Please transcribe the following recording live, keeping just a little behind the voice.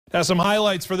Now some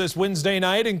highlights for this Wednesday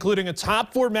night, including a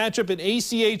top 4 matchup in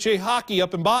ACHA hockey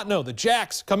up in Bottineau. The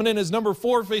Jacks coming in as number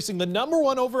 4, facing the number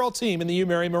 1 overall team in the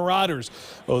U-Mary Marauders.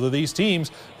 Both of these teams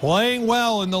playing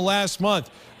well in the last month.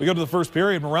 We go to the first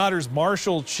period. Marauders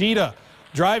Marshall Cheetah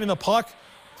driving the puck,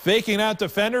 faking out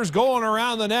defenders, going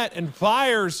around the net and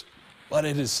fires, but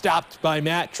it is stopped by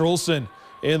Matt Trolson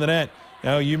in the net.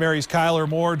 Now U-Mary's Kyler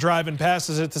Moore driving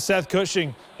passes it to Seth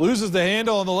Cushing, loses the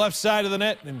handle on the left side of the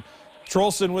net, and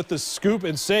Trolson with the scoop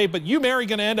and save, but U-Mary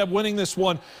going to end up winning this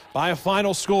one by a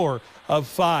final score of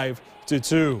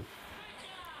 5-2.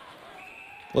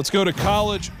 Let's go to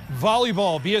college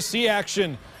volleyball. BSC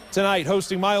action tonight,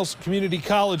 hosting Miles Community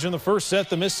College in the first set.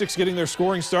 The Mystics getting their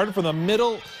scoring started from the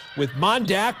middle with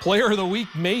Mondac, Player of the Week,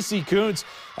 Macy Kuntz.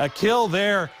 A kill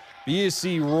there.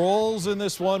 BSC rolls in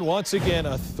this one once again,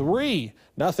 a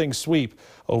 3-0 sweep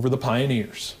over the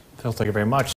Pioneers. Phil, thank you very much.